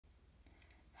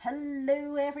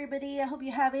Hello everybody, I hope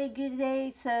you have a good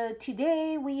day. So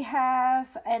today we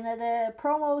have another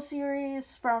promo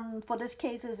series for this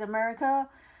case is America,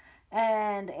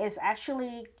 and it's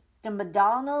actually the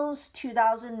McDonald's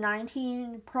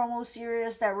 2019 promo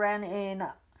series that ran in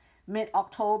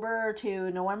mid-October to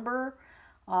November,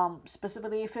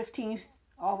 specifically 15th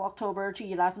of October to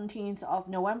 11th of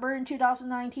November in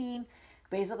 2019.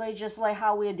 Basically just like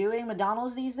how we're doing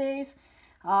McDonald's these days.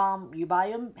 You buy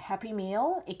a Happy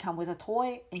Meal, it comes with a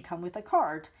toy, it comes with a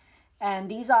card. And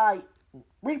these are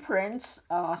reprints,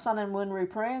 Sun and Moon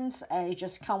reprints, and it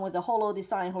just come with the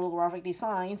holographic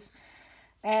designs.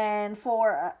 And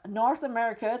for North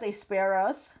America, they spare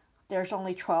us. There's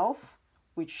only 12,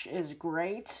 which is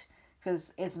great,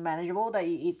 because it's manageable that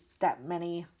you eat that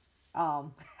many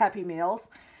Happy Meals.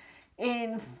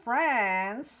 In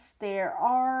France, there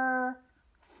are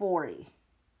 40.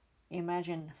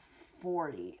 Imagine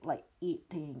 40, like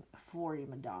eating 40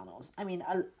 McDonald's. I mean,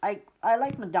 I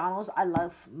like McDonald's. I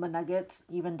love McNuggets,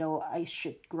 even though I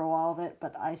should grow out of it,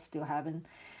 but I still haven't.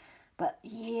 But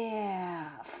yeah,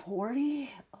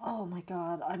 40? Oh my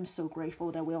god, I'm so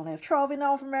grateful that we only have 12 in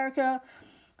North America.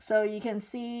 So you can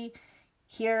see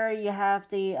here you have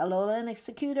the Alolan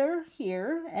Exeggutor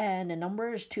here, and the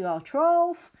number is 2 out of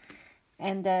 12.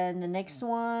 And then the next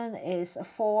one is a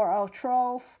 4 out of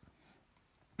 12.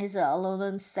 Is a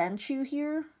Alolan Sandshrew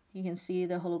here. You can see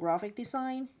the holographic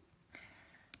design.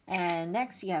 And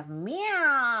next you have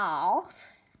Meowth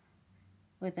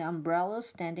with the umbrella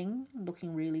standing,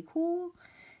 looking really cool.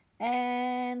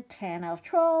 And 10 out of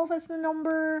 12 is the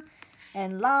number.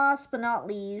 And last but not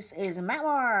least is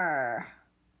Magmar.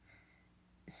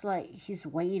 It's like he's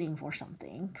waiting for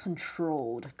something.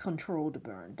 Controlled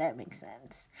burn. That makes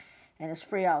sense. And it's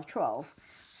 3 out of 12.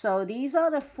 So these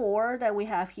are the 4 that we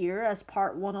have here as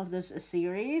part 1 of this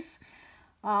series.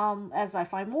 As I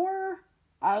find more,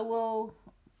 I will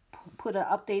put an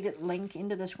updated link in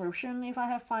the description if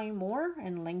I find more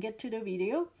and link it to the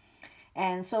video.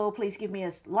 And so please give me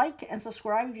a like and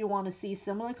subscribe if you want to see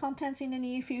similar contents in the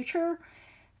near future.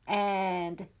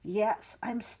 And yes,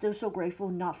 I'm still so grateful,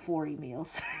 not 40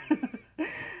 meals.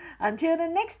 Until the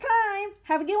next time,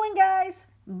 have a good one, guys.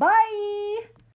 Bye!